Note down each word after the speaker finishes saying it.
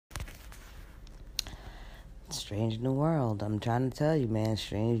Strange new world. I'm trying to tell you, man.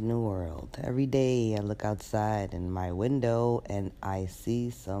 Strange new world. Every day I look outside in my window and I see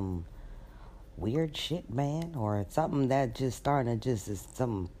some weird shit, man, or something that just starting to just is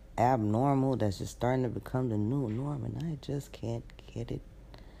something abnormal that's just starting to become the new norm, and I just can't get it.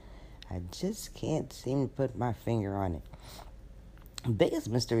 I just can't seem to put my finger on it. Biggest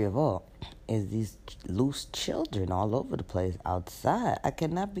mystery of all is these loose children all over the place outside. I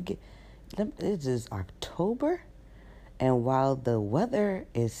cannot begin. It is October, and while the weather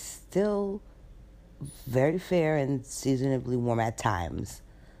is still very fair and seasonably warm at times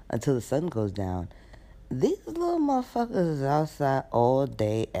until the sun goes down, these little motherfuckers is outside all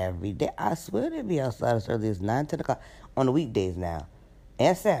day, every day. I swear they be outside as early as 9, 10 o'clock on the weekdays now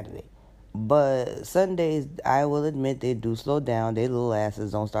and Saturday. But Sundays, I will admit, they do slow down. Their little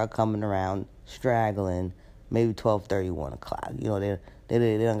asses don't start coming around straggling maybe 12:30, 1 o'clock. You know,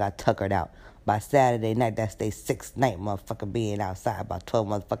 they done got tuckered out. By Saturday night, that's their sixth night, motherfucker, being outside about 12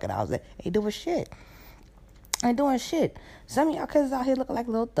 motherfucking hours. They ain't doing shit. Ain't doing shit. Some of y'all kids out here looking like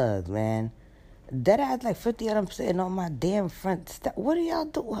little thugs, man. Dead ass, like 50 of them sitting on my damn front step. What do y'all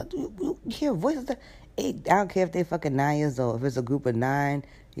do? You hear voices that... I don't care if they fucking 9 years old. If it's a group of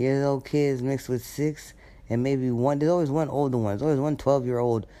 9-year-old kids mixed with 6 and maybe one, there's always one older one. There's always one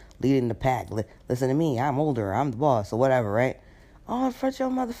 12-year-old leading the pack. Listen to me, I'm older, I'm the boss, or whatever, right? All in front of your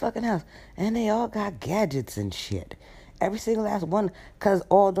motherfucking house. And they all got gadgets and shit. Every single last one. Because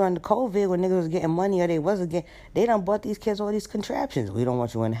all during the COVID, when niggas was getting money or they wasn't getting, they done bought these kids all these contraptions. We don't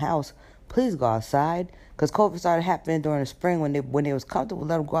want you in the house. Please go outside. Because COVID started happening during the spring when they was comfortable,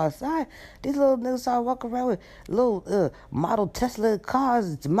 let them go outside. These little niggas started walking around with little model Tesla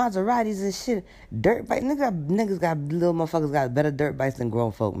cars, Maseratis and shit. Dirt bikes. Niggas got little motherfuckers got better dirt bikes than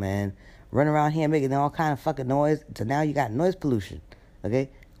grown folk, man. Running around here making all kind of fucking noise. So now you got noise pollution. Okay?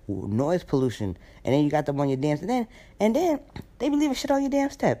 Noise pollution. And then you got them on your damn... And then they be leaving shit on your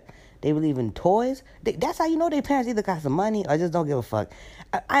damn step. They believe in toys. That's how you know their parents either got some money or just don't give a fuck.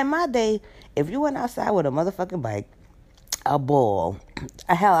 In my day, if you went outside with a motherfucking bike, a ball,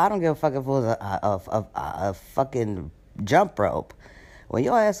 hell, I don't give a fuck if it was a fucking jump rope. When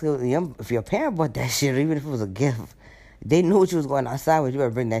your ass, if your parent bought that shit, or even if it was a gift, they knew what you was going outside with. You better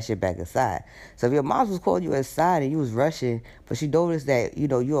bring that shit back inside. So if your mom was calling you inside and you was rushing, but she noticed that,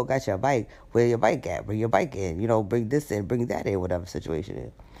 you all got your bike, where your bike at? Bring your bike in. Bring this in, bring that in, whatever situation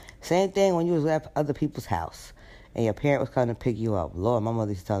is. Same thing when you was at other people's house and your parent was coming to pick you up. Lord, my mom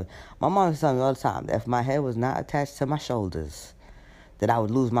used to tell me all the time that if my head was not attached to my shoulders, that I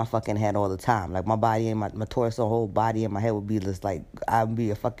would lose my fucking head all the time. Like my body and my torso, whole body and my head would be just like, I would be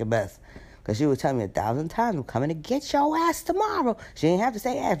a fucking mess. Because she would tell me 1,000 times, I'm coming to get your ass tomorrow. She didn't have to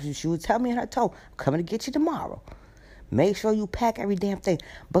say ass. She would tell me in her tone, I'm coming to get you tomorrow. Make sure you pack every damn thing.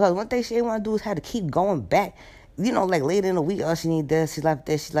 Because one thing she didn't want to do is have to keep going back. Like later in the week, oh, she need this, she left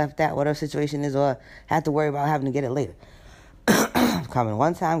this, she left that, whatever situation is, or have to worry about having to get it later. Coming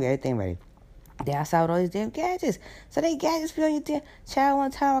one time, get everything ready. They outside with all these damn gadgets. So they gadgets be on your damn child. One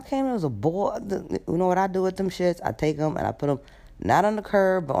time I came, there was a ball. You know what I do with them shits? I take them and I put them not on the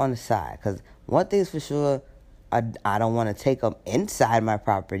curb, but on the side. Because one thing's for sure, I don't want to take them inside my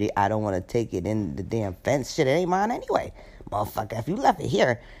property. I don't want to take it in the damn fence. Shit, it ain't mine anyway. Motherfucker, if you left it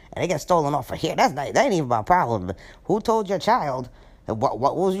here and they get stolen off of here, that ain't even my problem. Who told your child? What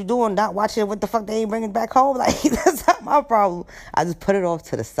was you doing? Not watching what the fuck they ain't bringing back home? Like, that's not my problem. I just put it off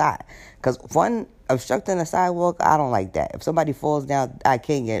to the side. Because one, obstructing the sidewalk, I don't like that. If somebody falls down, I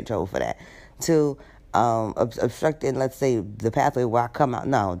can't get in trouble for that. Two, obstructing, let's say, the pathway where I come out.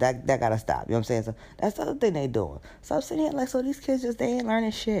 No, that gotta stop. You know what I'm saying? So that's the other thing they doing. So I'm sitting here like, so these kids they ain't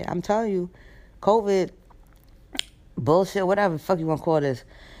learning shit. I'm telling you, COVID, bullshit, whatever the fuck you want to call this,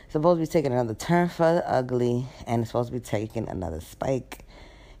 supposed to be taking another turn for the ugly, and it's supposed to be taking another spike.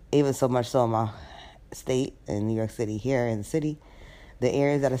 Even so much so in my state, in New York City, here in the city, the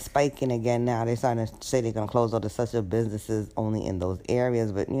areas that are spiking again now, they're starting to say they're going to close all the such businesses only in those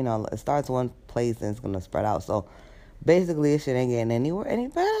areas. But, it starts one place and it's going to spread out. So, basically, this shit ain't getting any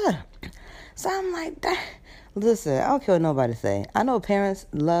better. So, I'm like, listen, I don't care what nobody say. I know parents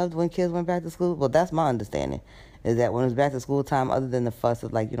loved when kids went back to school. Well, that's my understanding. Is that when it was back to school time, other than the fuss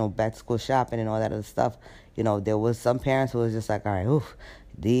of, back to school shopping and all that other stuff, there was some parents who was just like, all right, oof,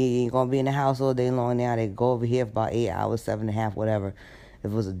 they ain't going to be in the house all day long now. They go over here for about 8 hours, 7.5, whatever. If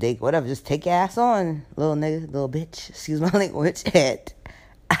it was a date, whatever, just take your ass on, little nigga, little bitch, excuse my language, and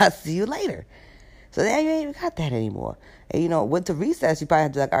I'll see you later. So now you ain't even got that anymore. And, with the recess, you probably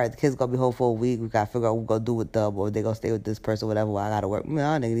have to be like, all right, the kids going to be home for a week. We got to figure out what we're going to do with them, or they going to stay with this person, whatever, while I got to work.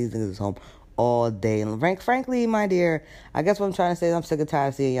 Nah, nigga, these niggas is home all day. And frankly, my dear, I guess what I'm trying to say is I'm sick and tired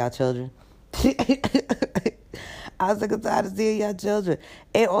of seeing y'all children. I'm sick and tired of seeing y'all children.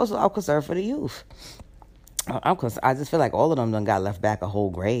 And also, I'm concerned for the youth. I just feel like all of them done got left back a whole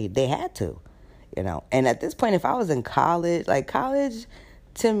grade. They had to, you know. And at this point, if I was in college, like college,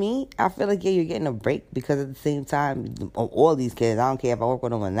 to me, I feel like, yeah, you're getting a break because at the same time, all these kids, I don't care if I work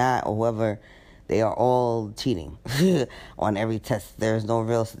with them or not or whoever, they are all cheating on every test. There's no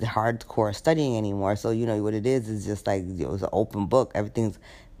real hardcore studying anymore. So, you know, what it is just like, it was an open book. Everything's,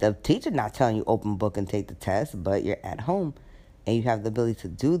 the teacher not telling you open book and take the test, but you're at home and you have the ability to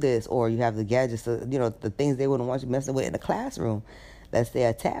do this, or you have the gadgets, to, you know, the things they wouldn't want you messing with in the classroom. Let's say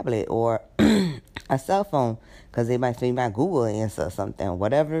a tablet or a cell phone, because they might Google an answer or something.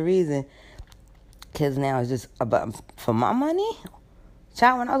 Whatever the reason, kids now is just about, for my money?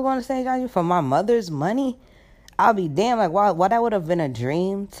 Child, when I was going to St. John, for my mother's money, I'll be damn. Like, while that would have been a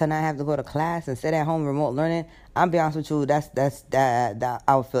dream to not have to go to class and sit at home remote learning, I'll be honest with you, that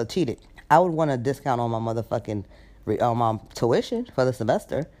I would feel cheated. I would want a discount on my motherfucking my tuition for the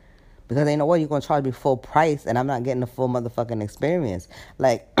semester, because they know what, you're going to charge me full price and I'm not getting the full motherfucking experience.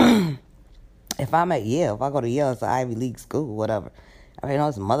 Like, if I'm at Yale, if I go to Yale, it's an Ivy League school, whatever. I mean,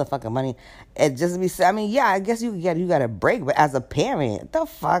 all this motherfucking money. It just be, I mean, yeah, I guess you got a break, but as a parent, the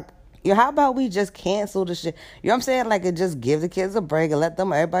fuck? You know, how about we just cancel the shit? You know what I'm saying? Like, it just give the kids a break and let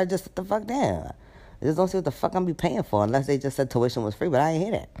them, everybody just sit the fuck down. I just don't see what the fuck I'm be paying for, unless they just said tuition was free, but I ain't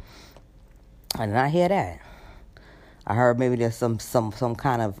hear that. I did not hear that. I heard maybe there's some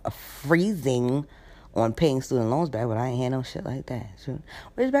kind of a freezing on paying student loans back, but I ain't hear no shit like that.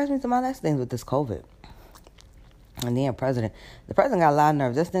 Which brings me to my last things with this COVID. And then the president got a lot of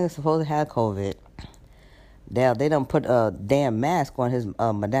nerve. This nigga supposed to have COVID. They done put a damn mask on his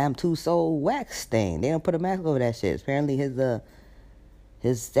Madame Tussauds wax thing. They don't put a mask over that shit. Apparently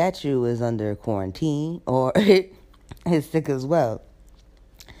his statue is under quarantine, or his sick as well.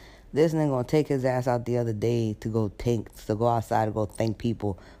 This nigga gonna take his ass out the other day to go outside to go thank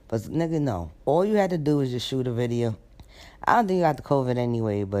people. But nigga, no. All you had to do was just shoot a video. I don't think you got the COVID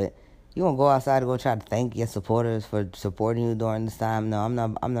anyway, but you gonna go outside to go try to thank your supporters for supporting you during this time? No, I'm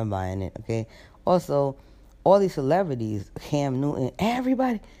not buying it. Okay. Also, all these celebrities, Cam Newton,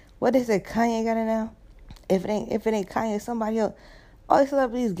 everybody. What they say, Kanye got it now? If it ain't Kanye, somebody else. All these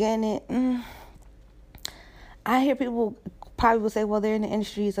celebrities getting it. I hear people probably will say, well, they're in the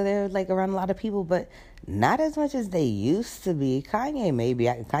industry, so they're like around a lot of people, but not as much as they used to be. Kanye maybe.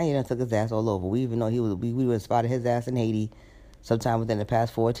 Kanye done took his ass all over. We even know we would spotted his ass in Haiti sometime within the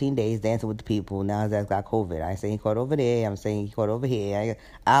past 14 days dancing with the people. Now his ass got COVID. I ain't saying he caught over there. I'm saying he caught over here.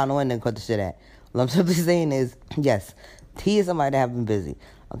 I don't know when they caught the shit at. What I'm simply saying is, yes, he is somebody that have been busy.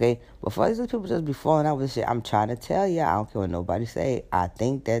 Okay? Before these people just be falling out with shit, I'm trying to tell you, I don't care what nobody say, I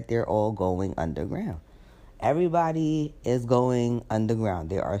think that they're all going underground. Everybody is going underground.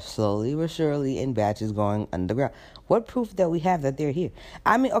 They are slowly but surely in batches going underground. What proof that we have that they're here?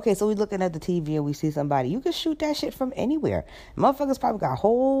 I mean, okay, so we're looking at the TV and we see somebody. You can shoot that shit from anywhere. Motherfuckers probably got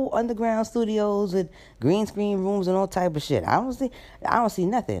whole underground studios with green screen rooms and all type of shit. I don't see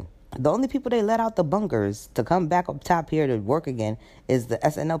nothing. The only people they let out the bunkers to come back up top here to work again is the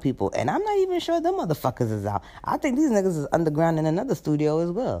SNL people. And I'm not even sure them motherfuckers is out. I think these niggas is underground in another studio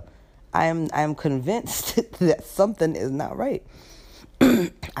as well. I am convinced that something is not right.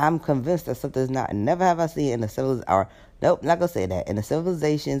 I'm convinced that something is not. Never have I seen in the nope, not gonna say that. In the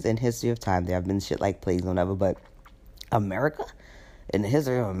civilizations and history of time, there have been shit like plagues or whatever, but America? In the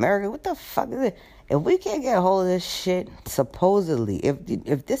history of America, what the fuck is it? If we can't get a hold of this shit, supposedly,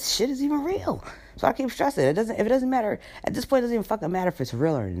 if this shit is even real. So I keep stressing, if it doesn't matter, at this point it doesn't even fucking matter if it's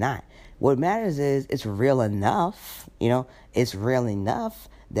real or not. What matters is it's real enough, it's real enough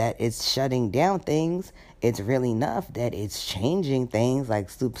that it's shutting down things. It's real enough that it's changing things, like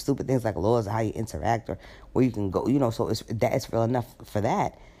stupid things like laws, how you interact or where you can go, so it's real enough for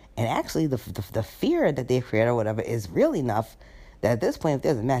that. And actually the fear that they create or whatever is real enough that at this point, if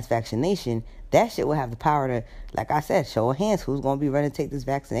there's a mass vaccination, that shit will have the power to, like I said, show of hands who's going to be ready to take this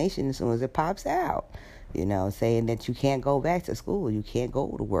vaccination as soon as it pops out. Saying that you can't go back to school, you can't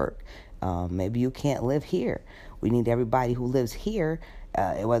go to work, maybe you can't live here. We need everybody who lives here,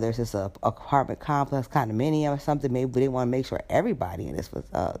 whether it's just a apartment complex, condominium or something. Maybe they want to make sure everybody in this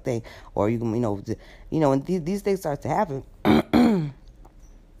thing, or you can, when these things start to happen.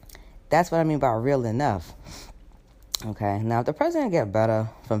 That's what I mean by real enough. Okay, now if the president get better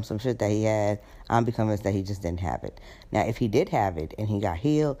from some shit that he had, I'm convinced that he just didn't have it. Now, if he did have it and he got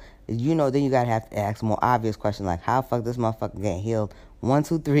healed, then you gotta have to ask more obvious questions like, how the fuck this motherfucker getting healed? 1,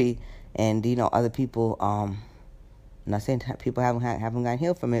 2, 3, and other people I'm not saying people haven't gotten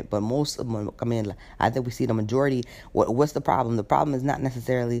healed from it, but most of them, I mean, I think we see the majority. What's the problem? The problem is not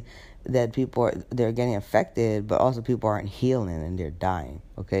necessarily that they're getting infected, but also people aren't healing and they're dying.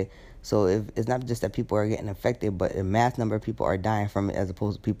 Okay, so if it's not just that people are getting infected, but a mass number of people are dying from it, as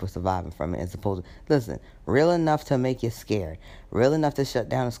opposed to people surviving from it. As opposed to, listen, real enough to make you scared, real enough to shut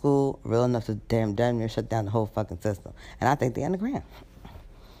down a school, real enough to damn near shut down the whole fucking system. And I think they're on the ground.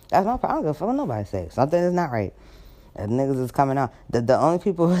 That's my problem. I don't give a fuck what nobody says. Something is not right. And niggas is coming out. The only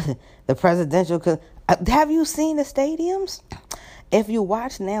people, the presidential, have you seen the stadiums? If you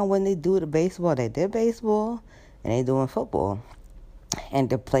watch now when they do the baseball, they did baseball and they doing football. And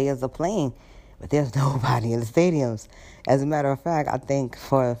the players are playing, but there's nobody in the stadiums. As a matter of fact, I think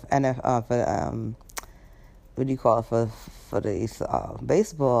for what do you call it, for the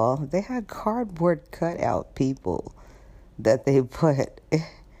baseball, they had cardboard cutout people that they put.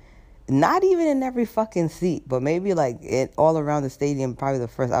 Not even in every fucking seat, but maybe like all around the stadium, probably the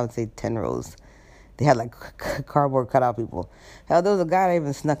first, I would say 10 rows. They had like cardboard cutout people. Hell, there was a guy that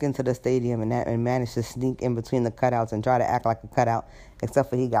even snuck into the stadium and managed to sneak in between the cutouts and try to act like a cutout, except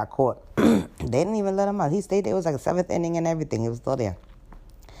for he got caught. They didn't even let him out. He stayed there. It was like a 7th inning and everything. He was still there.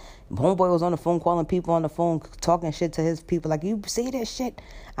 Homeboy was on the phone calling people on the phone, talking shit to his people. Like, you see this shit?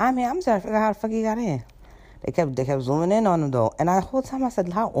 I mean, I'm trying to figure out how the fuck he got in. They kept zooming in on him, though. And the whole time I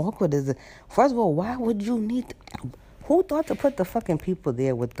said, how awkward is it? First of all, why would you need... Who thought to put the fucking people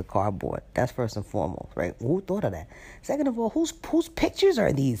there with the cardboard? That's first and foremost, right? Who thought of that? Second of all, whose pictures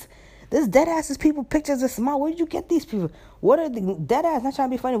are these? This dead-ass people pictures of smile. Where did you get these people? What are the dead-ass? Not trying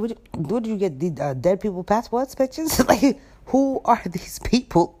to be funny. Where did you get the dead people passports pictures? Like, who are these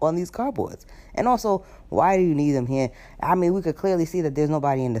people on these cardboards? And also, why do you need them here? I mean, we could clearly see that there's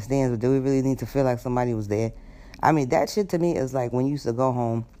nobody in the stands, but do we really need to feel like somebody was there? I mean, that shit to me is like when you used to go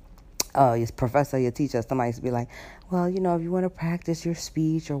home, your professor, your teacher, somebody used to be like, well, you know, if you want to practice your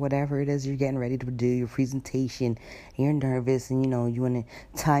speech or whatever it is you're getting ready to do, your presentation, and you're nervous and, you know, you want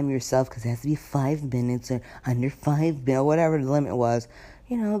to time yourself because it has to be 5 minutes or under 5 minutes, or whatever the limit was,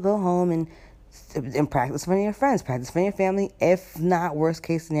 you know, go home and practice for your friends, practice for your family. If not, worst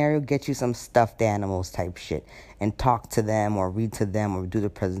case scenario, get you some stuffed animals type shit and talk to them or read to them or do the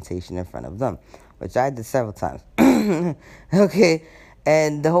presentation in front of them, which I did several times. Okay.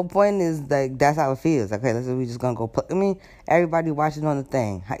 And the whole point is, like, that's how it feels. Okay, we just gonna go play. I mean, everybody watching on the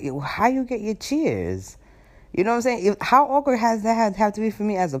thing. How you get your cheers? You know what I'm saying? How awkward has that have to be for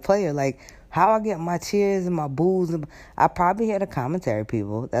me as a player? Like, how I get my cheers and my boos? I probably hear the commentary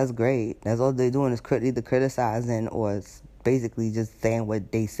people. That's great. That's all they're doing is either criticizing or basically just saying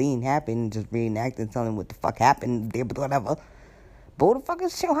what they seen happen, just reenacting, telling what the fuck happened there, but whatever. But what the fuck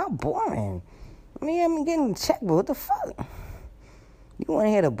is show? How boring. I mean, I'm getting checked, but what the fuck? You want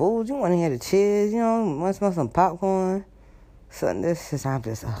to hear the boos? You want to hear the cheers? You know, want to smell some popcorn? So this is, I'm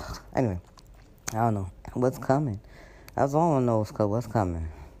just, anyway, I don't know. What's coming? That's all I know is what's coming.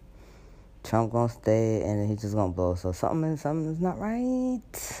 Trump gonna stay and then he's just gonna blow. So something is not right.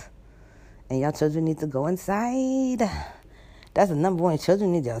 And y'all children need to go inside. That's the number one. Y'all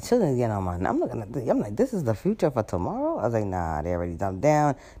children to get on my. I'm looking at this. I'm like, this is the future for tomorrow. I was like, nah, they already dumped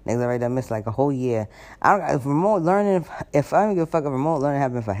down. Niggas already done missed like a whole year. If remote learning, if I don't give a fuck if remote learning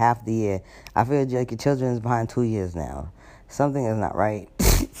happened for half the year, I feel like your children is behind 2 years now. Something is not right.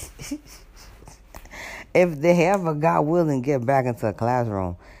 If they ever, God willing, get back into a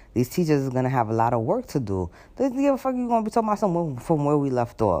classroom, these teachers is going to have a lot of work to do. They give a fuck you going to be talking about something from where we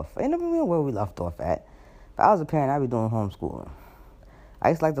left off. Ain't never been where we left off at. If I was a parent, I'd be doing homeschooling. I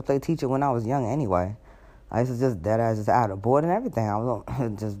used to like to play teacher when I was young anyway. I used to just deadass just out of board and everything. I was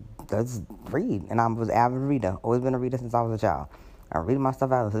just read. And I was an avid reader. Always been a reader since I was a child. I read my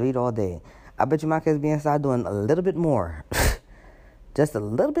stuff out. I read all day. I bet you my kids be inside doing a little bit more. Just a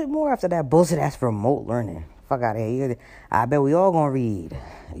little bit more after that bullshit ass remote learning. Fuck out of here. I bet we all gonna read.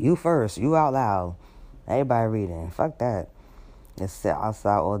 You first. You out loud. Everybody reading. Fuck that. Just sit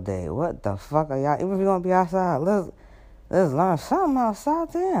outside all day. What the fuck are y'all? Even if you're gonna be outside, let's learn something outside.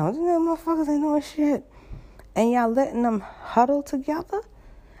 Damn, what you know, motherfuckers ain't doing shit. And y'all letting them huddle together?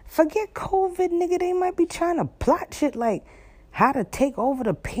 Forget COVID, nigga. They might be trying to plot shit like how to take over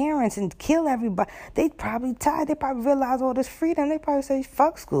the parents and kill everybody. They probably tired. They probably realize all this freedom. They probably say,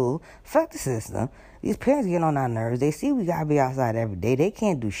 fuck school. Fuck the system. These parents get on our nerves. They see we gotta be outside every day. They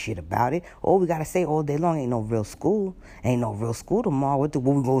can't do shit about it. All we gotta say all day long, ain't no real school. Ain't no real school tomorrow. What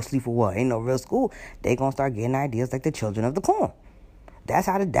we go to sleep for what? Ain't no real school. They gonna start getting ideas like the children of the corn.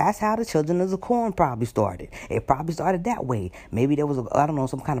 That's how the Children of the Corn probably started. It probably started that way. Maybe there was I don't know,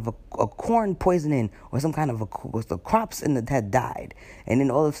 some kind of a corn poisoning or some kind of the crops in had died, and then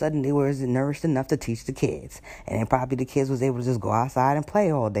all of a sudden they were nourished enough to teach the kids, and then probably the kids was able to just go outside and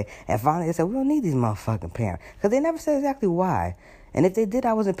play all day. And finally they said, we don't need these motherfucking parents, because they never said exactly why. And if they did,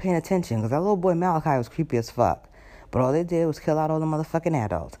 I wasn't paying attention, because that little boy Malachi was creepy as fuck. But all they did was kill out all the motherfucking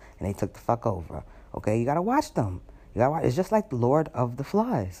adults, and they took the fuck over. Okay, you gotta watch them. You gotta watch. It's just like the Lord of the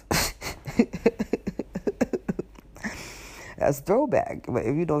Flies. That's a throwback. But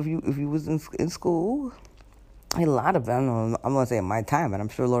if you was in school, a lot of, I don't know, I'm gonna say in my time, but I'm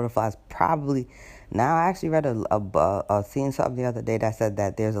sure Lord of the Flies probably. Now I actually read seen something the other day that said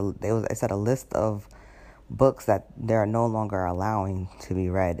that it said a list of books that they are no longer allowing to be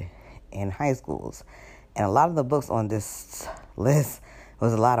read in high schools, and a lot of the books on this list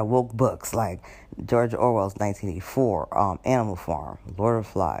was a lot of woke books like George Orwell's 1984, Animal Farm, Lord of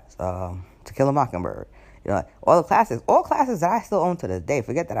the Flies, To Kill a Mockingbird. You know, all classes that I still own to this day.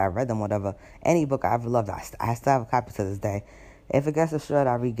 Forget that I read them, whatever. Any book I ever loved, I still have a copy to this day. If it gets destroyed,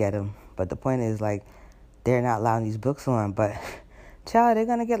 I re-get them. But the point is, like, they're not allowing these books on. But, child, they're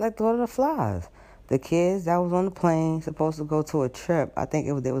going to get like Lord of the Flies. The kids that was on the plane supposed to go to a trip. I think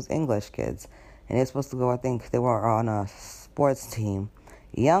it was English kids. And they're supposed to go, I think they were on a sports team.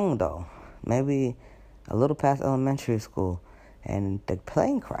 Young, though. Maybe a little past elementary school. And the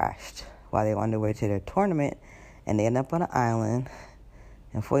plane crashed while they were on their way to their tournament. And they ended up on an island.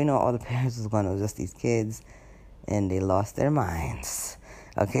 And before you know, all the parents was going to just these kids. And they lost their minds.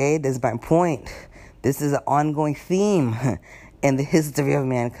 Okay? This is my point. This is an ongoing theme in the history of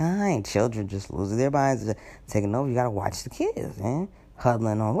mankind. Children just losing their minds, taking over. You got to watch the kids, man.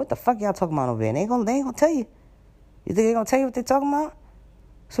 Huddling on. What the fuck y'all talking about over there? They ain't gonna tell you. You think they gonna tell you what they talking about?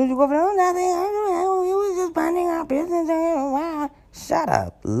 Soon as you go over there, oh, nothing. We was just minding our business. Wow. Shut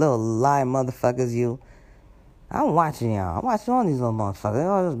up, little lie motherfuckers, you. I'm watching y'all. I'm watching all these little motherfuckers. They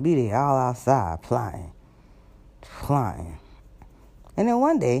all just be there all outside, flying. And then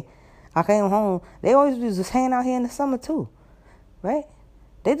one day, I came home. They always was just hanging out here in the summer, too. Right?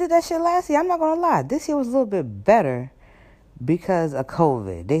 They did that shit last year. I'm not gonna lie. This year was a little bit better because of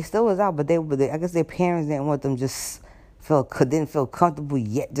COVID. They still was out, but I guess their parents didn't want them didn't feel comfortable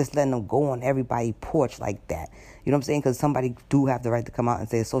yet just letting them go on everybody's porch like that. You know what I'm saying? Because somebody do have the right to come out and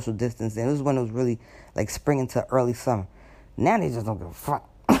say social distancing. This is when it was really like spring into early summer. Now they just don't give a fuck.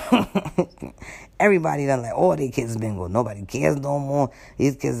 Everybody done like all their kids been going. Nobody cares no more.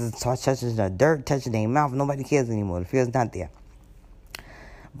 These kids is touching the dirt, touching their mouth. Nobody cares anymore. The fear's not there.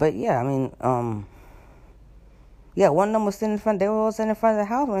 But yeah, I mean, one of them was sitting in front. They were all sitting in front of the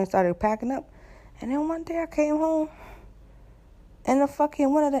house when they started packing up. And then one day I came home, and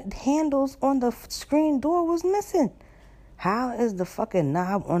one of the handles on the screen door was missing. How is the fucking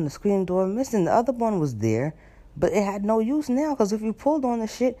knob on the screen door missing? The other one was there, but it had no use now, because if you pulled on the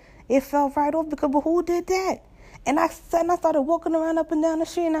shit, it fell right off. But who did that? And I started walking around up and down the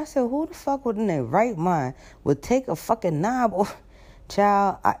street, and I said, who the fuck would in their right mind would take a fucking knob off?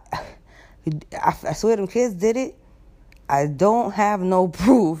 Child, I swear them kids did it. I don't have no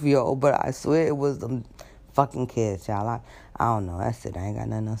proof, yo, but I swear it was them fucking kids, child. I don't know. That's it. I ain't got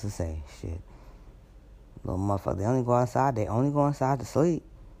nothing else to say. Shit. Little motherfucker. They only go outside to sleep,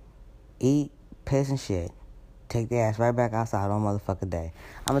 eat, piss, and shit. Take their ass right back outside on motherfucking day.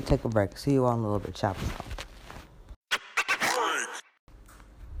 I'm going to take a break. See you all in a little bit. Chop.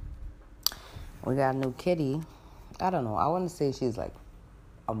 We got a new kitty. I don't know. I want to say she's like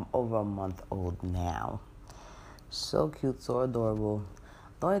over a month old now. So cute, so adorable.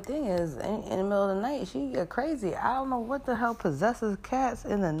 The only thing is, in the middle of the night, she get crazy. I don't know what the hell possesses cats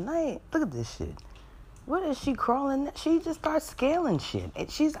in the night. Look at this shit. What is she crawling? She just starts scaling shit.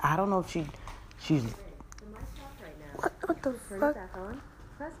 I don't know if she's. The mic's off right now. What the Turn fuck? it back on.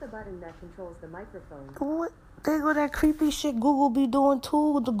 Press the button that controls the microphone. What? There go that creepy shit Google be doing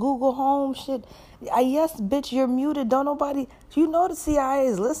too, with the Google Home shit. Yes, bitch, you're muted. Don't nobody. You know the CIA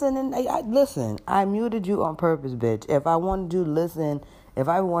is listening. Listen, I muted you on purpose, bitch. If I wanted you to listen, if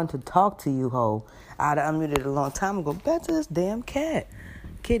I wanted to talk to you, ho, I'd have unmuted it a long time ago. Back to this damn cat.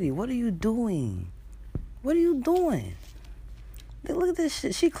 Kitty, what are you doing? What are you doing? Look at this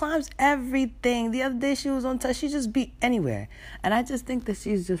shit. She climbs everything. The other day she was on touch. She just be anywhere. And I just think that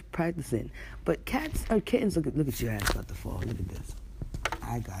she's just practicing. But cats or kittens, look at your ass about to fall. Look at this.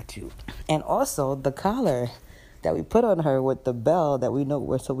 I got you. And also the collar that we put on her with the bell that we know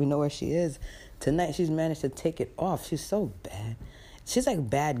where she is. Tonight she's managed to take it off. She's so bad. She's like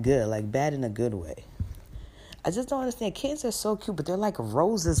bad good, like bad in a good way. I just don't understand. Kids are so cute, but they're like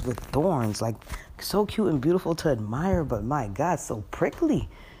roses with thorns. Like, so cute and beautiful to admire, but my God, so prickly.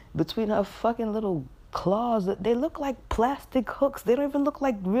 Between her fucking little claws, they look like plastic hooks. They don't even look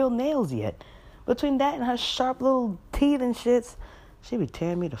like real nails yet. Between that and her sharp little teeth and shits, she be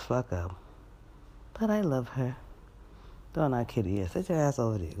tearing me the fuck up. But I love her. Don't I, Kitty? Yeah, sit your ass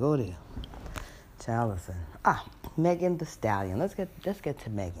over there. Go there. Child, listen. Megan Thee Stallion. Let's get to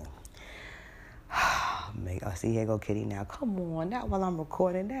Megan. See, here go Kitty now. Come on, not while I'm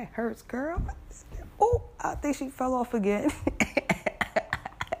recording. That hurts, girl. Oh, I think she fell off again.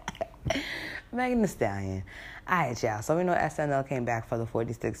 Megan Thee Stallion. All right, y'all. So we know SNL came back for the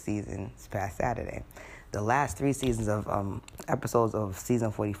 46th season this past Saturday. The last 3 seasons of episodes of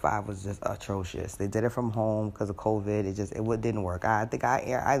season 45 was just atrocious. They did it from home because of COVID. It didn't work. I think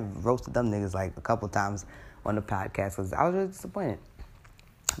I roasted them niggas like a couple times on the podcast because I was really disappointed.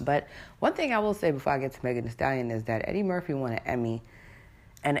 But one thing I will say before I get to Megan Thee Stallion is that Eddie Murphy won an Emmy.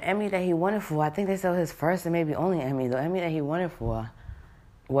 And the Emmy that he won it for, I think they said his first and maybe only Emmy. The Emmy that he won it for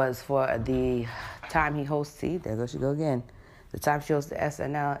was for the time he hosted. See, there goes she go again. The time he hosted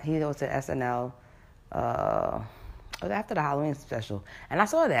SNL after the Halloween special. And I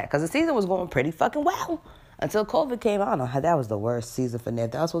saw that because the season was going pretty fucking well until COVID came out. I don't know how that was the worst season finale.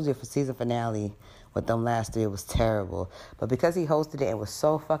 That was supposed to be a season finale with them last 3. It was terrible. But because he hosted it, it was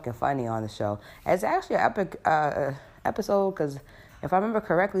so fucking funny on the show. It's actually an epic episode because if I remember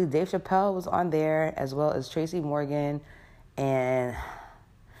correctly, Dave Chappelle was on there as well as Tracy Morgan and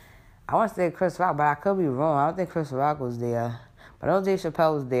I want to say Chris Rock, but I could be wrong. I don't think Chris Rock was there. But I know Dave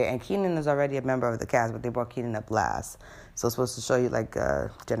Chappelle was there, and Keenen is already a member of the cast, but they brought Keenen up last. So it's supposed to show you, like,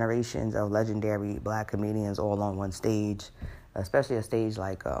 generations of legendary black comedians all on one stage, especially a stage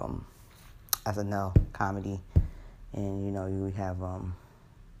like SNL comedy. And, you have, all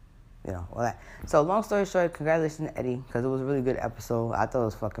that. So long story short, congratulations to Eddie, because it was a really good episode. I thought it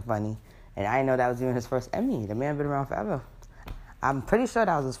was fucking funny. And I didn't know that was even his first Emmy. The man been around forever. I'm pretty sure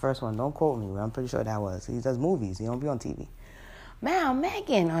that was his first one. Don't quote me, but I'm pretty sure that was. He does movies. He don't be on TV. Now,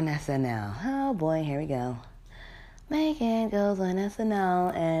 Megan on SNL. Oh, boy, here we go. Megan goes on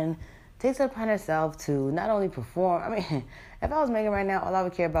SNL and takes it upon herself to not only perform. I mean, if I was Megan right now, all I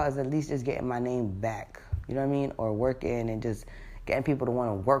would care about is at least just getting my name back. You know what I mean? Or working and just getting people to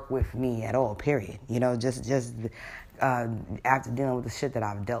want to work with me at all, period. Just after dealing with the shit that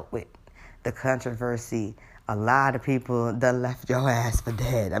I've dealt with, the controversy, a lot of people that left your ass for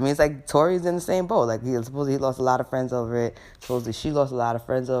dead. I mean, it's like Tori's in the same boat. Like, supposedly he lost a lot of friends over it. Supposedly she lost a lot of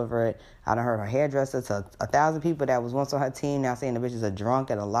friends over it. I done heard her hairdresser to 1,000 people that was once on her team now saying the bitch is a drunk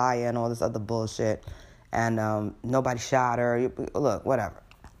and a liar and all this other bullshit. And nobody shot her. Look, whatever.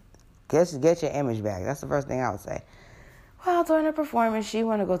 Get your image back. That's the first thing I would say. Well, during her performance, she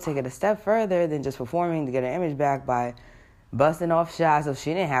wanted to go take it a step further than just performing to get her image back by busting off shots of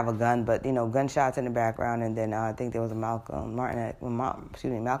she didn't have a gun, but gunshots in the background, and then I think there was a Malcolm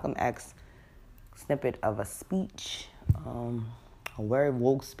X snippet of a speech, a very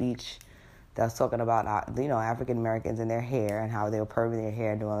woke speech that was talking about African Americans and their hair and how they were perming their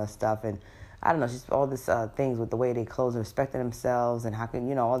hair and doing all this stuff, and I don't know, just all this things with the way they clothes and respecting themselves, and how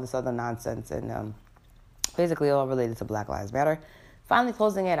can all this other nonsense, and basically all related to Black Lives Matter. Finally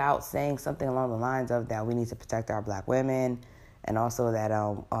closing it out, saying something along the lines of that we need to protect our black women, and also that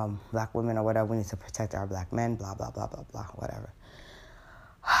black women or whatever, we need to protect our black men, blah, blah, blah, blah, blah, whatever.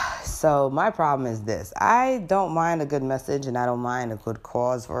 So my problem is this. I don't mind a good message, and I don't mind a good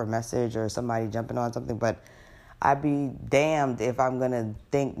cause for a message or somebody jumping on something, but I'd be damned if I'm going to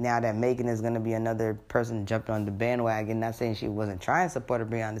think now that Megan is going to be another person jumping on the bandwagon. Not saying she wasn't trying to support her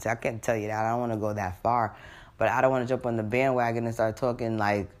beyond this. I can't tell you that. I don't want to go that far. But I don't want to jump on the bandwagon and start talking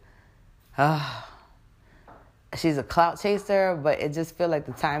like, she's a clout chaser, but it just feels like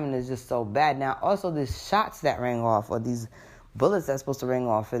the timing is just so bad. Now, also, these shots that rang off, or these bullets that's supposed to ring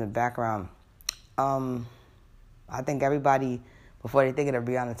off in the background, I think everybody, before they think of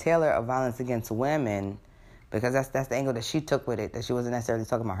Breonna Taylor or violence against women, because that's the angle that she took with it, that she wasn't necessarily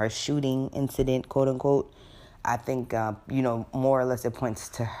talking about her shooting incident, quote unquote. I think, more or less it points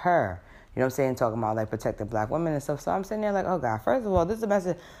to her. You know what I'm saying? Talking about, like, protecting black women and stuff. So I'm sitting there like, oh, God, first of all, this is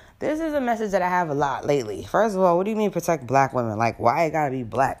a message that I have a lot lately. First of all, what do you mean protect black women? Like, why it gotta be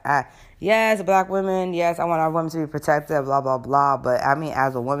black? Yes, black women. Yes, I want our women to be protected, blah, blah, blah. But, I mean,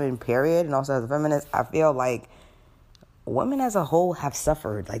 as a woman, period, and also as a feminist, I feel like women as a whole have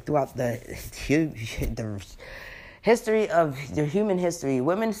suffered, like, throughout the history of the human history.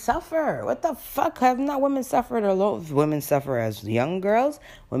 Women suffer. What the fuck? Have not women suffered alone? Women suffer as young girls.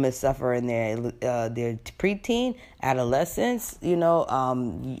 Women suffer in their preteen, adolescence,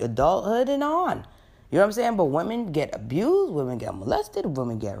 adulthood, and on. You know what I'm saying? But women get abused, women get molested,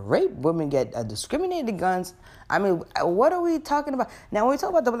 women get raped, women get discriminated against. I mean, what are we talking about? Now, when we talk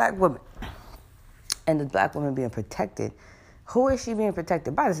about the black woman and the black woman being protected, who is she being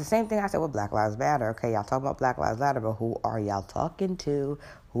protected by? It's the same thing I said with Black Lives Matter. Okay, y'all talk about Black Lives Matter, but who are y'all talking to?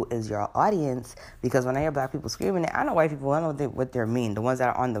 Who is your audience? Because when I hear black people screaming, I know white people, I know what they mean. The ones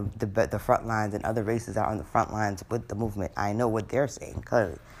that are on the front lines and other races that are on the front lines with the movement, I know what they're saying,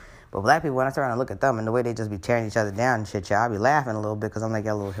 clearly. But black people, when I turn around and look at them and the way they just be tearing each other down and shit, y'all, I be laughing a little bit because I'm like,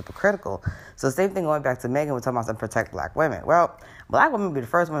 a little hypocritical. So same thing going back to Megan, we're talking about to protect black women. Well, black women be the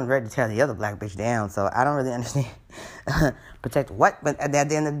first ones ready to tear the other black bitch down, so I don't really understand. Protect what? But at the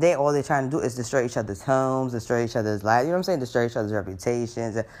end of the day, all they're trying to do is destroy each other's homes, destroy each other's lives, you know what I'm saying? Destroy each other's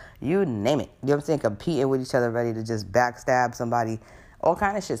reputations, you name it. You know what I'm saying? Competing with each other, ready to just backstab somebody. All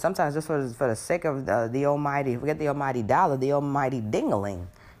kind of shit. Sometimes just for the sake of the almighty, forget the almighty dollar, the almighty dingaling.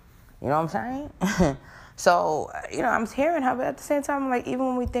 You know what I'm saying? So, you know, I'm hearing her, but at the same time, like, even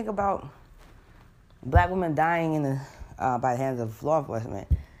when we think about black women dying by the hands of law enforcement,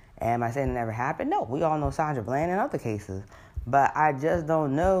 am I saying it never happened? No, we all know Sandra Bland and other cases. But I just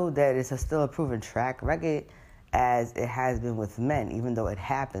don't know that it's still a proven track record as it has been with men, even though it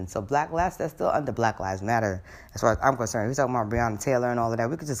happened. So that's still under Black Lives Matter, as far as I'm concerned. We're talking about Breonna Taylor and all of that.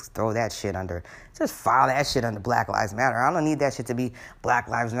 We could just throw that shit under, just file that shit under Black Lives Matter. I don't need that shit to be Black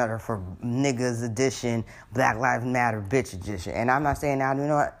Lives Matter for niggas edition, Black Lives Matter bitch edition. And I'm not saying now, you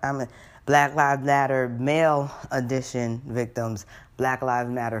know what, I'm a Black Lives Matter male edition victims, Black Lives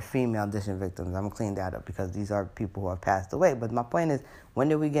Matter female edition victims. I'm going to clean that up because these are people who have passed away. But my point is, when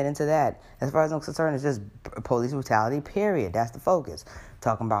did we get into that? As far as I'm concerned, it's just police brutality, period. That's the focus.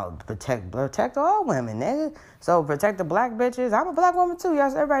 Talking about protect all women, nigga. So protect the black bitches. I'm a black woman too.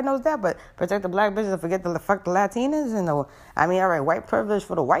 Yes, everybody knows that. But protect the black bitches and forget the fuck the Latinas and all right, white privilege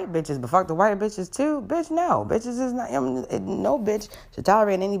for the white bitches, but fuck the white bitches too, bitch. No, bitches is not. No bitch should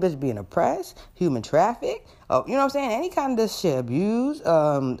tolerate any bitch being oppressed, human trafficked. Oh, you know what I'm saying? Any kind of this shit, abuse,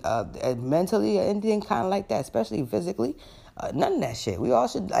 mentally, or anything kind of like that, especially physically. None of that shit. We all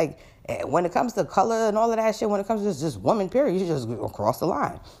should, like, when it comes to color and all of that shit, when it comes to just women, period, you should just go across the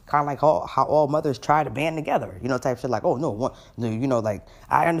line. Kind of like how all mothers try to band together, you know, type shit like, oh, no, you know, like,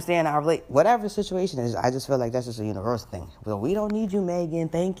 I understand, I relate, whatever the situation is, I just feel like that's just a universal thing. Well, we don't need you, Megan.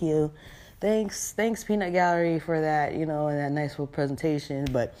 Thank you. Thanks, Peanut Gallery, for that, you know, and that nice little presentation.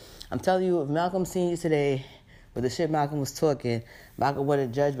 But I'm telling you, if Malcolm seen you today with the shit Malcolm was talking, Malcolm would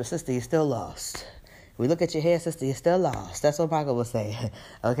have judged, but sister, you still lost. We look at your hair, sister, you're still lost. That's what Michael would say,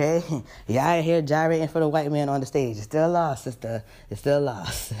 okay? You're out here gyrating for the white man on the stage. You're still lost, sister. You're still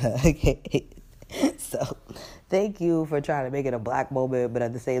lost, okay? So, thank you for trying to make it a black moment, but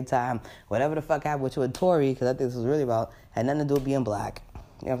at the same time, whatever the fuck happened with you and Tory, because I think this was really about, had nothing to do with being black.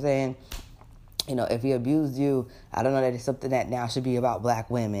 You know what I'm saying? You know, if he abused you, I don't know that it's something that now should be about black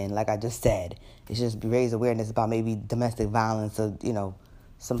women, like I just said. It should just raise awareness about maybe domestic violence or, you know,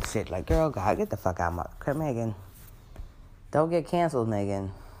 some shit like, girl, God, get the fuck out of my... Megan, don't get canceled,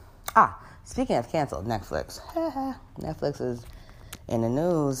 Megan. Speaking of canceled, Netflix. Netflix is in the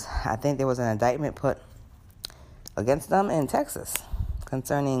news. I think there was an indictment put against them in Texas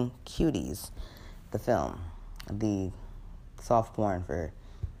concerning Cuties, the film, the soft porn for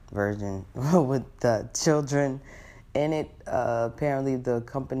version with the children in it. Apparently, the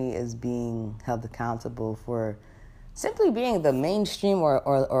company is being held accountable for simply being the mainstream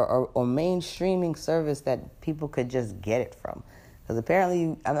or mainstreaming service that people could just get it from. Because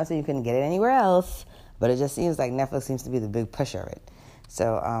apparently, I'm not saying you couldn't get it anywhere else, but it just seems like Netflix seems to be the big pusher of it.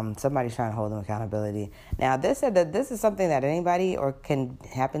 So somebody's trying to hold them accountability. Now, this said that this is something that anybody or can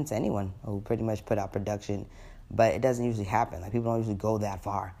happen to anyone who pretty much put out production, but it doesn't usually happen. Like, people don't usually go that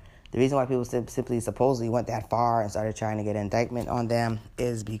far. The reason why people simply supposedly went that far and started trying to get an indictment on them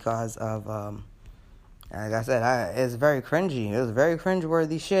is because of... like I said, it's very cringy. It was very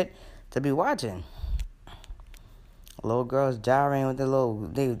cringeworthy shit to be watching. Little girls gyrating with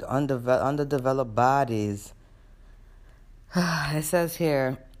their underdeveloped bodies. It says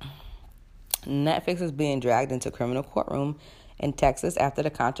here, Netflix is being dragged into criminal courtroom in Texas after the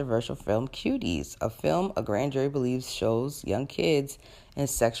controversial film Cuties, a film a grand jury believes shows young kids in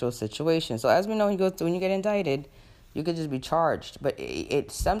sexual situations. So as we know, when you get indicted, you could just be charged. But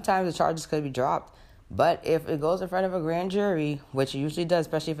sometimes the charges could be dropped. But if it goes in front of a grand jury, which it usually does,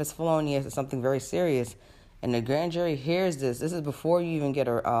 especially if it's felonious, it's something very serious, and the grand jury hears this is before you even get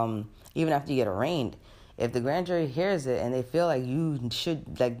even after you get arraigned. if the grand jury hears it and they feel like you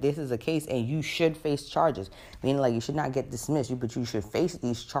should, like this is a case and you should face charges, meaning like you should not get dismissed, but you should face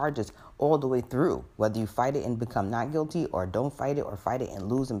these charges all the way through. Whether you fight it and become not guilty or don't fight it or fight it and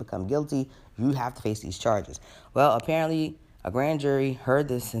lose and become guilty, you have to face these charges. Well, apparently a grand jury heard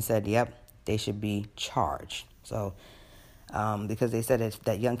this and said, yep, they should be charged. So, because they said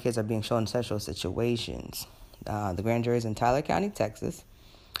that young kids are being shown sexual situations. The grand jury is in Tyler County, Texas,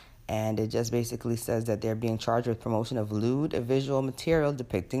 and it just basically says that they're being charged with promotion of lewd visual material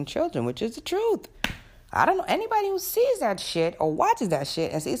depicting children, which is the truth. I don't know, anybody who sees that shit or watches that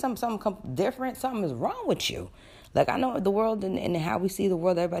shit and sees something different, something is wrong with you. Like, I know the world and how we see the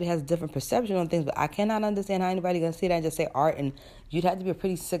world, everybody has different perception on things, but I cannot understand how anybody can see that and just say art, and you'd have to be a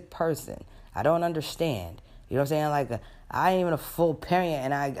pretty sick person. I don't understand. You know what I'm saying? Like, I ain't even a full parent,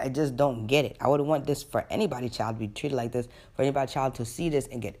 and I just don't get it. I wouldn't want this for anybody's child to be treated like this, for anybody's child to see this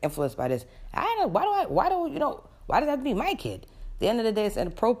and get influenced by this. I don't know, why does that have to be my kid? At the end of the day, it's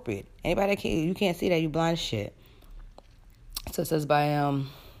inappropriate. Anybody you can't see that, you blind shit. So it says it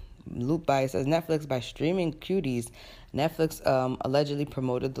says Netflix, by streaming cuties, Netflix allegedly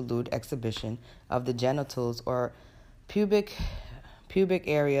promoted the lewd exhibition of the genitals or pubic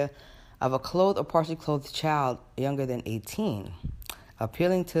area of a clothed or partially clothed child younger than 18,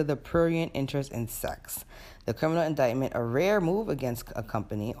 appealing to the prurient interest in sex. The criminal indictment, a rare move against a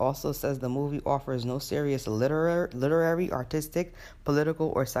company, also says the movie offers no serious literary, artistic,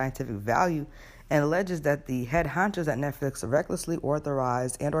 political, or scientific value, and alleges that the head honchos at Netflix recklessly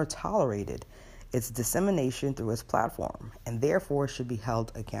authorized and or tolerated its dissemination through its platform, and therefore should be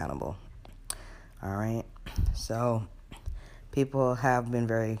held accountable. All right, so people have been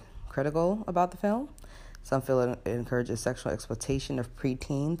very critical about the film. Some feel it encourages sexual exploitation of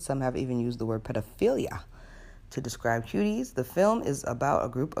preteens. Some have even used the word pedophilia to describe cuties. The film is about a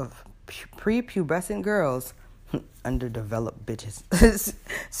group of prepubescent girls, underdeveloped bitches,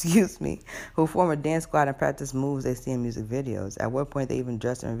 excuse me, who form a dance squad and practice moves they see in music videos. At one point, they even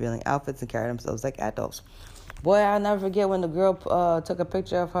dress in revealing outfits and carry themselves like adults. Boy, I'll never forget when the girl took a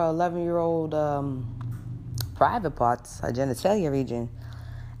picture of her 11-year-old private parts, her genitalia region,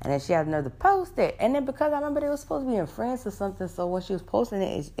 and then she had another post it. And then because I remember they were supposed to be in France or something, so when she was posting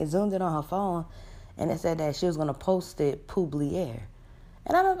it, it zoomed in on her phone, and it said that she was going to post it Publier.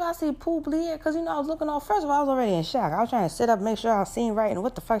 And I remember I see Publier, because, I was looking off. First of all, I was already in shock. I was trying to sit up, make sure I was seeing right, and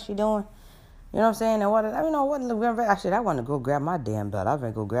what the fuck she doing? You know what I'm saying? And actually, I wanted to go grab my damn belt. I was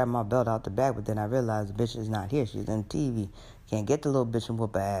going to go grab my belt out the bag, but then I realized the bitch is not here. She's on TV. Can't get the little bitch and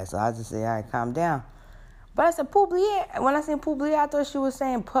whoop her ass. So I just say, all right, calm down. But I said Publier. When I seen Publier, I thought she was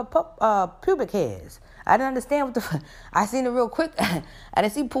saying pubic hairs. I didn't understand what the fuck. I seen it real quick. I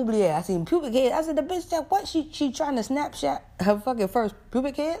didn't see Publier. I seen pubic hairs. I said, the bitch, that what? She trying to Snapchat her fucking first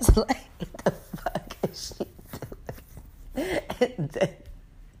pubic hairs? Like, what the fuck is she doing?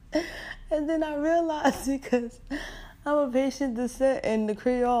 And then I realized, because I'm of Haitian descent and the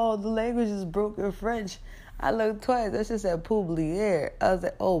Creole, the language is broken French. I looked twice. That shit said Publier. I was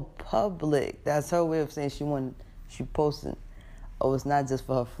like, oh, public. That's her way of saying she posted. Oh, it's not just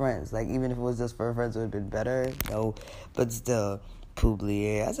for her friends. Like, even if it was just for her friends, it would have been better. No, but still,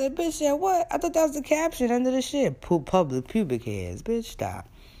 Publier. I said, bitch, yeah, what? I thought that was the caption under the shit. Public pubic hairs. Bitch, stop.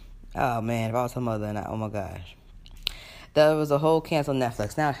 Oh, man, if I was her mother, oh my gosh. There was a whole cancel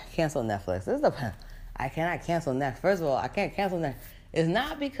Netflix. Now, cancel Netflix. I cannot cancel Netflix. First of all, I can't cancel Netflix. It's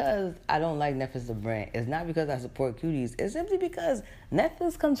not because I don't like Netflix the brand. It's not because I support cuties. It's simply because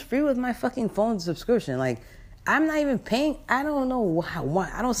Netflix comes free with my fucking phone subscription. Like, I'm not even paying. I don't know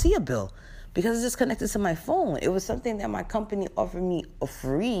why. I don't see a bill because it's just connected to my phone. It was something that my company offered me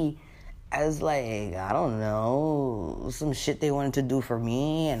free as, like, I don't know, some shit they wanted to do for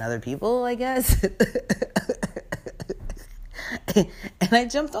me and other people, I guess. And I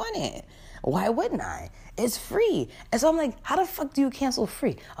jumped on it. Why wouldn't I? It's free. And so I'm like, how the fuck do you cancel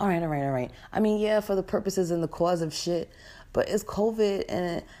free? All right. I mean, yeah, for the purposes and the cause of shit, but it's COVID,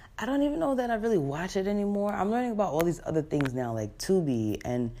 and I don't even know that I really watch it anymore. I'm learning about all these other things now, like Tubi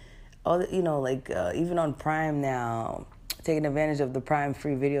and all, even on Prime now, taking advantage of the Prime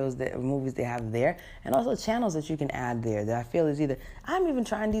free videos, movies they have there, and also channels that you can add there that I feel is either, I'm even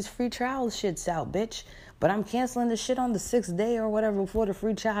trying these free trial shits out, bitch. But I'm canceling the shit on the 6th day or whatever before the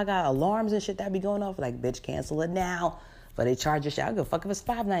free trial. I got alarms and shit that be going off. Like, bitch, cancel it now. But they charge your shit. I don't give a fuck if it's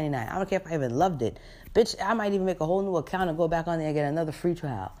 $5.99. I don't care if I even loved it. Bitch, I might even make a whole new account and go back on there and get another free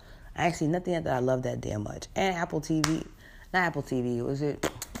trial. I actually, nothing that I love that damn much. And Apple TV. Not Apple TV. Was it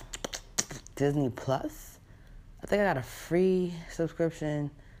Disney Plus? I think I got a free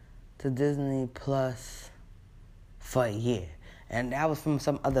subscription to Disney Plus for a year. And that was from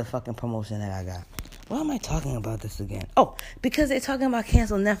some other fucking promotion that I got. Why am I talking about this again? Oh, because they're talking about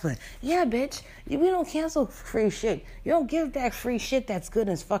cancel Netflix. Yeah, bitch. We don't cancel free shit. You don't give back free shit that's good and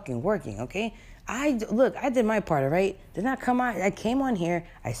it's fucking working, okay? I did my part, all right? Did not come on. I came on here.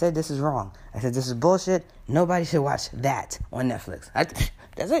 I said this is wrong. I said this is bullshit. Nobody should watch that on Netflix.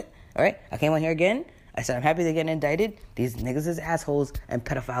 That's it, all right? I came on here again. I said I'm happy they're getting indicted. These niggas is assholes and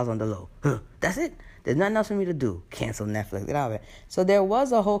pedophiles on the low. That's it. There's nothing else for me to do. Cancel Netflix. Get out of it. So there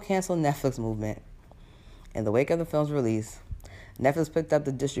was a whole cancel Netflix movement. In the wake of the film's release, Netflix picked up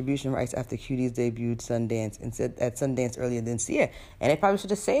the distribution rights after Cuties debuted Sundance and said at Sundance earlier this year. And they probably should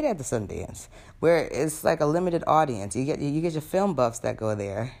have stayed at the Sundance, where it's like a limited audience. You get your film buffs that go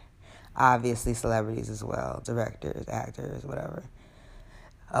there, obviously celebrities as well, directors, actors, whatever,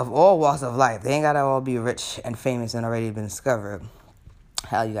 of all walks of life. They ain't gotta all be rich and famous and already been discovered.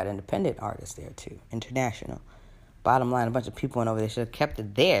 Hell, you got independent artists there too, international. Bottom line, a bunch of people went over there. Should have kept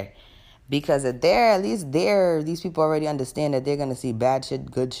it there. Because at least these people already understand that they're going to see bad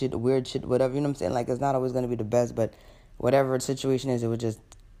shit, good shit, weird shit, whatever. You know what I'm saying? Like, it's not always going to be the best, but whatever the situation is, it would just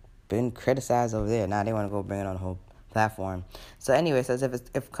been criticized over there. Now they want to go bring it on the whole platform. So anyway, it says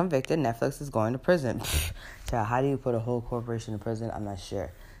if convicted, Netflix is going to prison. Child, how do you put a whole corporation in prison? I'm not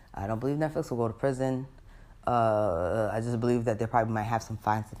sure. I don't believe Netflix will go to prison. I just believe that they probably might have some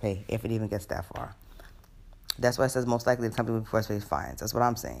fines to pay if it even gets that far. That's why it says most likely the company will first face fines. That's what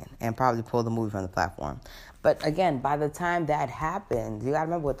I'm saying. And probably pull the movie from the platform. But again, by the time that happens, you got to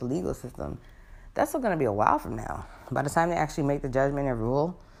remember with the legal system, that's still going to be a while from now. By the time they actually make the judgment and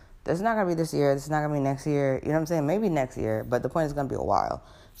rule, this is not going to be this year. This is not going to be next year. You know what I'm saying? Maybe next year. But the point is going to be a while.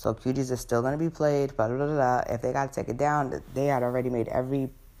 So Cuties is still going to be played. Blah, blah, blah, blah. If they got to take it down, they had already made every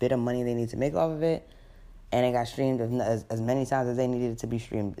bit of money they need to make off of it. And it got streamed as many times as they needed it to be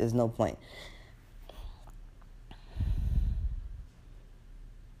streamed. There's no point.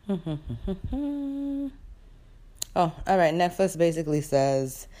 Oh, all right. Netflix basically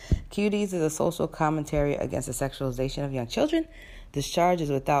says Cuties is a social commentary against the sexualization of young children. This charge is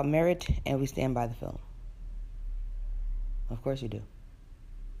without merit, and we stand by the film. Of course you do.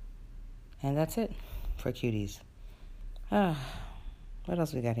 And that's it for Cuties. What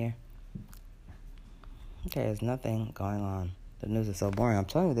else we got here? There is nothing going on. The news is so boring. I'm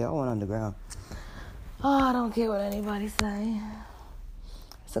telling you, they all went underground. Oh, I don't care what anybody say.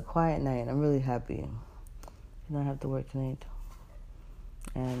 It's a quiet night. I'm really happy. I don't have to work tonight.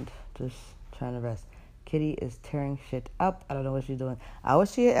 And just trying to rest. Kitty is tearing shit up. I don't know what she's doing. I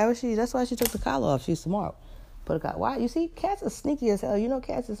wish she. That's why she took the collar off. She's smart. Put a collar. Why? You see, cats are sneaky as hell. You know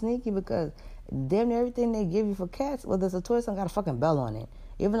cats are sneaky because damn near everything they give you for cats, well, there's a toy song got a fucking bell on it.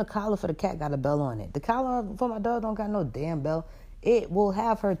 Even the collar for the cat got a bell on it. The collar for my dog don't got no damn bell. It will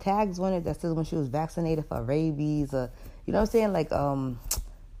have her tags on it that says when she was vaccinated for rabies or, you know what I'm saying? Like,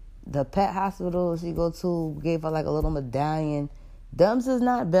 the pet hospital she go to gave her like a little medallion. Dumbs is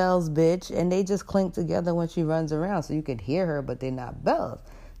not bells, bitch, and they just clink together when she runs around, so you could hear her, but they're not bells.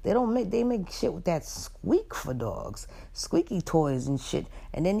 They make shit with that squeak for dogs, squeaky toys and shit,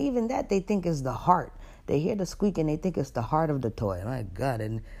 and then even that they think is the heart. They hear the squeak and they think it's the heart of the toy. My God,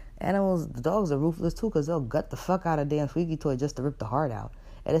 and animals, the dogs are ruthless too, because they'll gut the fuck out of damn squeaky toy just to rip the heart out.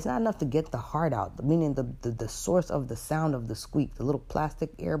 And it's not enough to get the heart out, meaning the source of the sound of the squeak, the little plastic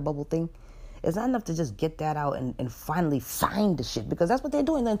air bubble thing. It's not enough to just get that out and finally find the shit, because that's what they're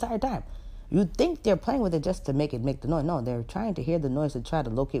doing the entire time. You think they're playing with it just to make the noise. No, they're trying to hear the noise to try to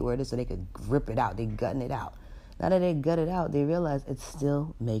locate where it is so they could rip it out. They're gutting it out. Now that they gut it out, they realize it's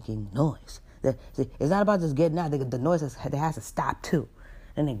still making noise. See, it's not about just getting out. The noise has to stop too.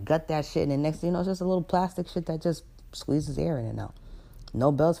 And they gut that shit, and then next thing you know, it's just a little plastic shit that just squeezes air in and out. No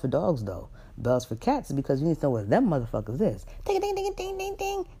bells for dogs, though. Bells for cats, because you need to know where them motherfuckers is. Ding, ding, ding, ding, ding,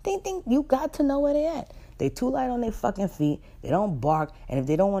 ding, ding, ding. You got to know where they at. They too light on their fucking feet. They don't bark. And if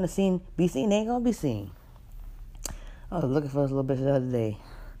they don't want to be seen, they ain't going to be seen. I was looking for this little bitch the other day.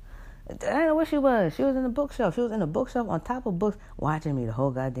 I didn't know where she was. She was in the bookshelf. She was in the bookshelf on top of books watching me the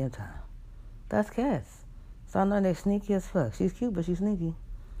whole goddamn time. That's cats. So I know they sneaky as fuck. She's cute, but she's sneaky.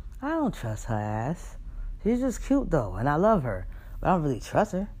 I don't trust her ass. She's just cute, though, and I love her. But I don't really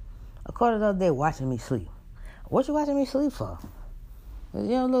trust her. I caught her the other day watching me sleep. What you watching me sleep for? You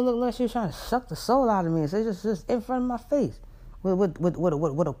know, look like she was trying to suck the soul out of me. So it's just in front of my face. With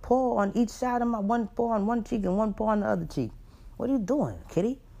a paw on each side of my, one paw on one cheek and one paw on the other cheek. What are you doing,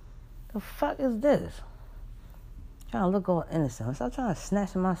 kitty? The fuck is this? Trying to look all innocent. Stop trying to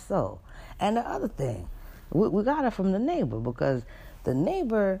snatch my soul. And the other thing, we got her from the neighbor, because the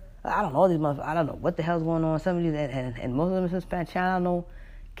neighbor, I don't know these motherfuckers, I don't know what the hell's going on. Some of these, and most of them is Hispanic. I don't know.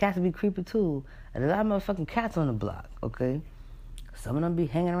 Cats be creepy too. And there's a lot of motherfucking cats on the block, okay? Some of them be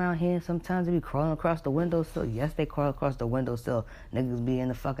hanging around here. Sometimes they be crawling across the windowsill. Yes, they crawl across the windowsill. Niggas be in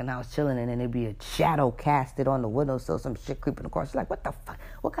the fucking house chilling, and then they be a shadow casted on the windowsill. Some shit creeping across. You're like, what the fuck?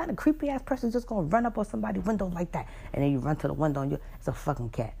 What kind of creepy ass person just gonna run up on somebody's window like that? And then you run to the window, and it's a fucking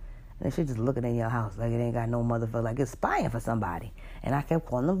cat. And shit just looking in your house like it ain't got no motherfucker, like it's spying for somebody. And I kept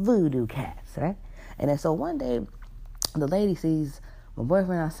calling them voodoo cats, right? And then so one day, the lady sees my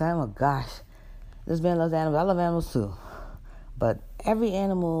boyfriend outside. Oh my gosh, this man loves animals. I love animals too. But every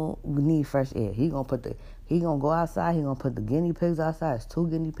animal need fresh air. He gonna go outside. He gonna put the guinea pigs outside. It's 2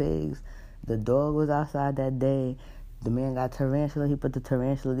 guinea pigs. The dog was outside that day. The man got tarantula. He put the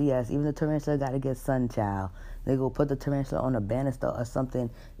tarantula. Yes, even the tarantula got to get sunchild. They go put the tarantula on a banister or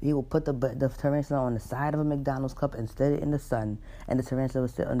something. He will put the tarantula on the side of a McDonald's cup and set it in the sun. And the tarantula will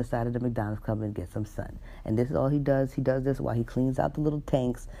sit on the side of the McDonald's cup and get some sun. And this is all he does. He does this while he cleans out the little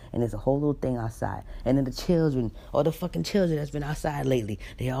tanks. And there's a whole little thing outside. And then the children, all the fucking children that's been outside lately,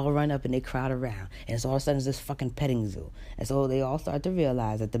 they all run up and they crowd around. And so all of a sudden it's this fucking petting zoo. And so they all start to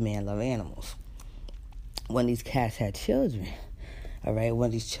realize that the man loves animals. When these cats had children, all right, one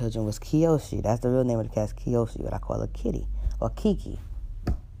of these children was Kiyoshi. That's the real name of the cat, Kiyoshi, but I call her Kitty or Kiki.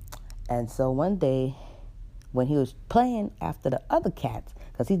 And so one day, when he was playing after the other cats,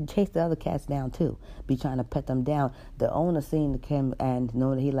 because he chased the other cats down too, be trying to pet them down, the owner seen him and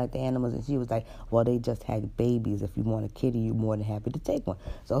knowing that he liked the animals, and she was like, well, they just had babies. If you want a kitty, you're more than happy to take one.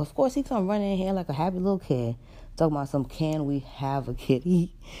 So, of course, he come running in here like a happy little kid, talking about some, can we have a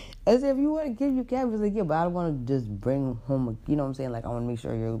kitty? As if you want to give your cat, was like, yeah, but I don't want to just bring home, you know what I'm saying? Like, I want to make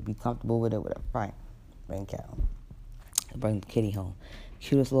sure you'll be comfortable with it, whatever. Fine. Bring cat home. Bring the kitty home.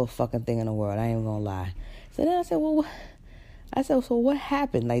 Cutest little fucking thing in the world. I ain't even going to lie. So then I said, well, so what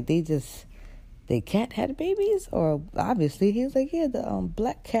happened? Like, the cat had babies? Or, obviously, he was like, yeah, the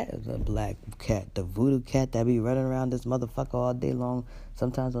the voodoo cat that be running around this motherfucker all day long,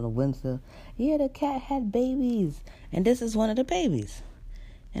 sometimes on the windowsill. Yeah, the cat had babies, and this is one of the babies.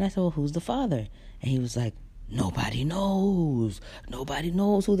 And I said, well, who's the father? And he was like, nobody knows. Nobody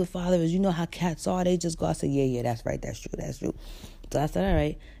knows who the father is. You know how cats are. They just go. I said, yeah, that's right. That's true. So I said, all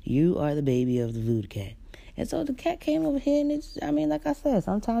right, you are the baby of the voodoo cat. And so the cat came over here, and like I said,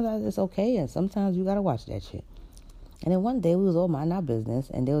 sometimes it's okay, and sometimes you got to watch that shit. And then one day, we was all minding our business,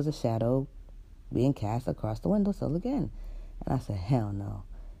 and there was a shadow being cast across the windowsill again. And I said, hell no.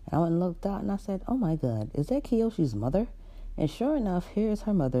 And I went and looked out, and I said, oh my God, is that Kiyoshi's mother? And sure enough, here's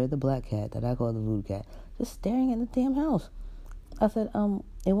her mother, the black cat that I call the voodoo cat, just staring at the damn house. I said,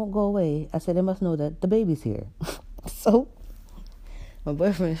 it won't go away. I said, it must know that the baby's here. So, my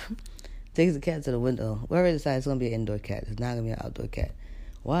boyfriend takes the cat to the window. We already decided it's going to be an indoor cat. It's not going to be an outdoor cat.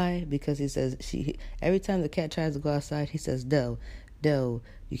 Why? Because he says, every time the cat tries to go outside, he says, Doe,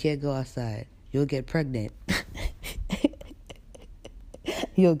 you can't go outside. You'll get pregnant.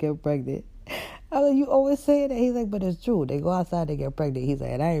 You'll get pregnant. I was like, you always say that. He's like, but it's true. They go outside, they get pregnant. He's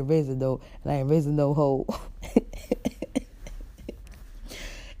like, and I ain't raising no hoe.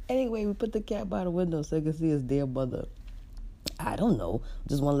 Anyway, we put the cat by the window so I can see his damn mother. I don't know.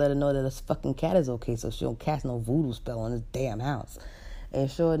 Just want to let her know that this fucking cat is okay, so she don't cast no voodoo spell on this damn house.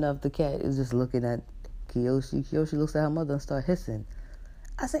 And sure enough, the cat is just looking at Kiyoshi. Kiyoshi looks at her mother and starts hissing.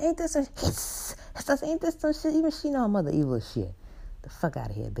 I said, ain't this some hiss? Ain't this some shit? Even she know her mother evil as shit. The fuck out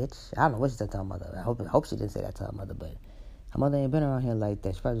of here, bitch. I don't know what she said to her mother. I hope she didn't say that to her mother, but her mother ain't been around here like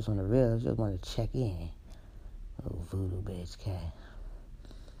that. She probably just on the real. She just wanted to check in. Little voodoo bitch cat.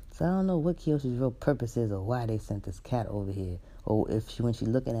 So I don't know what Kiyoshi's real purpose is or why they sent this cat over here. Or when she's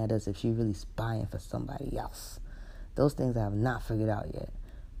looking at us, if she really spying for somebody else. Those things I have not figured out yet.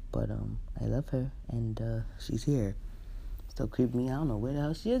 But I love her, and she's here. Still creeping me. I don't know where the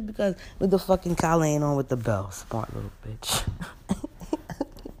hell she is, because with the fucking collar ain't on with the bell. Smart little bitch.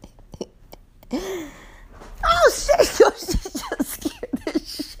 Oh shit! Yo, she just scared the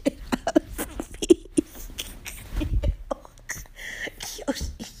shit out of me.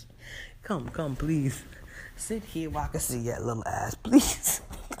 Yo, come, please. Sit here while I can see your little ass, please.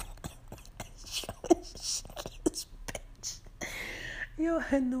 Yo, I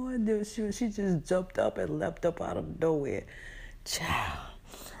had no idea. She just jumped up and leapt up out of nowhere. Child.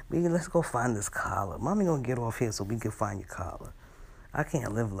 Let's go find this collar. Mommy gonna get off here so we can find your collar. I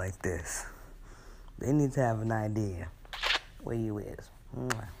can't live like this. They need to have an idea where you is.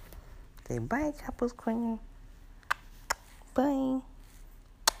 Say bye, Choppers Queen. Bye.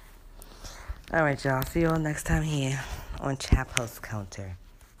 All right, y'all. See y'all next time here on Chap House Counter.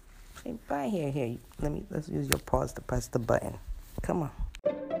 Say bye here. Let's use your paws to press the button. Come on.